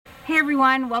Hey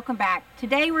everyone, welcome back.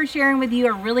 Today we're sharing with you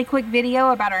a really quick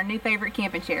video about our new favorite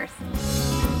camping chairs.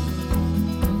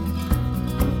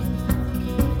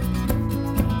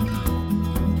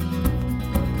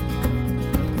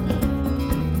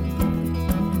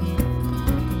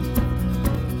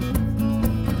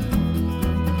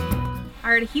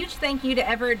 Alright, a huge thank you to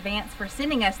rv'ing for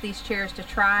sending us these chairs to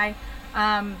try.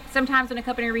 Sometimes when a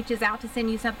company reaches out to send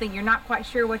you something, you're not quite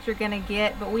sure what you're going to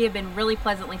get, but we have been really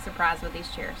pleasantly surprised with these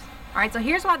chairs. Alright, so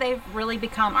here's why they've really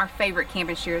become our favorite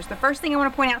camping chairs. The first thing I want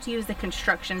to point out to you is the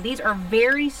construction. These are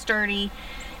very sturdy.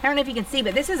 I don't know if you can see,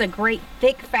 but this is a great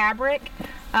thick fabric.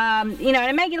 And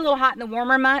it may get a little hot in the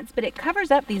warmer months, but it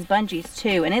covers up these bungees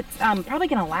too, and it's probably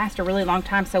going to last a really long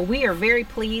time. So we are very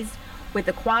pleased with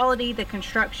the quality, the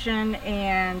construction,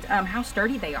 and how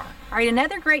sturdy they are. Alright,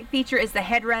 another great feature is the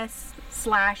headrest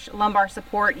 / lumbar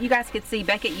support. You guys could see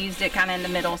Beckett used it kind of in the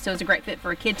middle, so it's a great fit for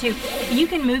a kid too. You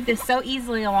can move this so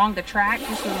easily along the track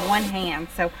just with one hand.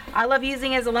 So I love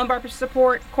using it as a lumbar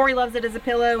support. Corey loves it as a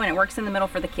pillow, and it works in the middle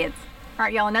for the kids.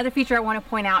 Alright y'all, another feature I want to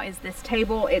point out is this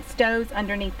table. It stows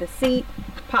underneath the seat,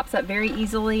 pops up very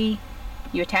easily.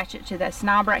 You attach it to this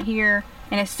knob right here,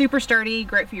 and it's super sturdy,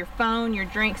 great for your phone, your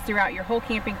drinks throughout your whole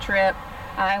camping trip.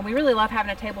 And we really love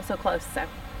having a table so close, so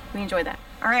we enjoy that.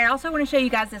 Alright, I also want to show you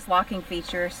guys this locking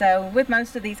feature. So with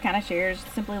most of these kind of chairs,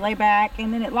 simply lay back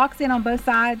and then it locks in on both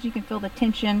sides. You can feel the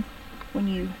tension when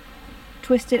you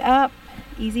twist it up,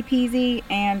 easy peasy,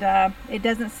 and it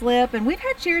doesn't slip. And we've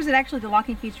had chairs that actually the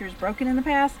locking feature is broken in the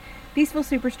past. These feel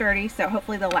super sturdy, so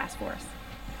hopefully they'll last for us.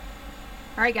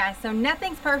 Alright guys, so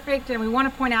nothing's perfect, and we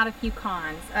want to point out a few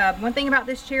cons. One thing about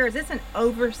this chair is it's an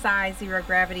oversized zero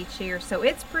gravity chair, so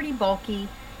it's pretty bulky,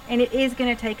 and it is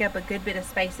going to take up a good bit of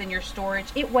space in your storage.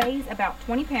 It weighs about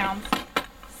 20 pounds,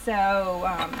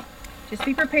 so just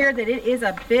be prepared that it is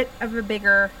a bit of a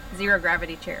bigger zero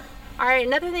gravity chair. Alright,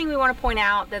 another thing we want to point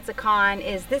out that's a con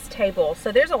is this table.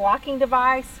 So there's a locking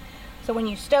device. So when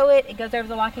you stow it, it goes over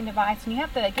the locking device, and you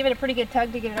have to give it a pretty good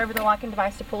tug to get it over the locking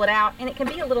device to pull it out, and it can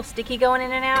be a little sticky going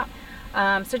in and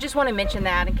out. So just want to mention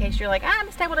that in case you're like,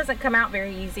 this table doesn't come out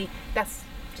very easy. That's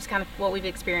just kind of what we've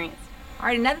experienced.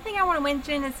 Alright, another thing I want to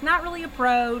mention, it's not really a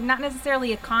pro, not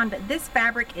necessarily a con, but this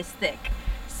fabric is thick.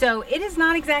 So it is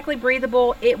not exactly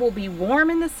breathable. It will be warm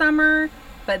in the summer,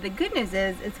 but the good news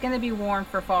is it's going to be warm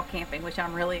for fall camping, which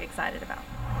I'm really excited about.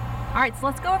 Alright, so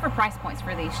let's go over price points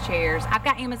for these chairs. I've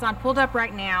got Amazon pulled up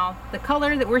right now. The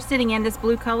color that we're sitting in, this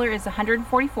blue color, is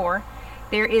 $144.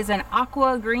 There is an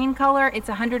aqua green color, it's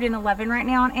 $111 right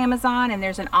now on Amazon, and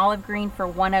there's an olive green for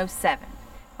 $107.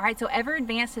 Alright, so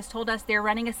rv'ing has told us they're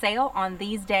running a sale on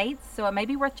these dates, so it may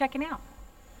be worth checking out.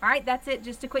 Alright, that's it.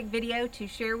 Just a quick video to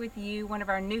share with you one of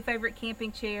our new favorite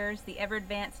camping chairs, the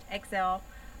rv'ing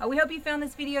XL. We hope you found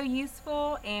this video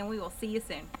useful, and we will see you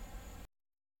soon.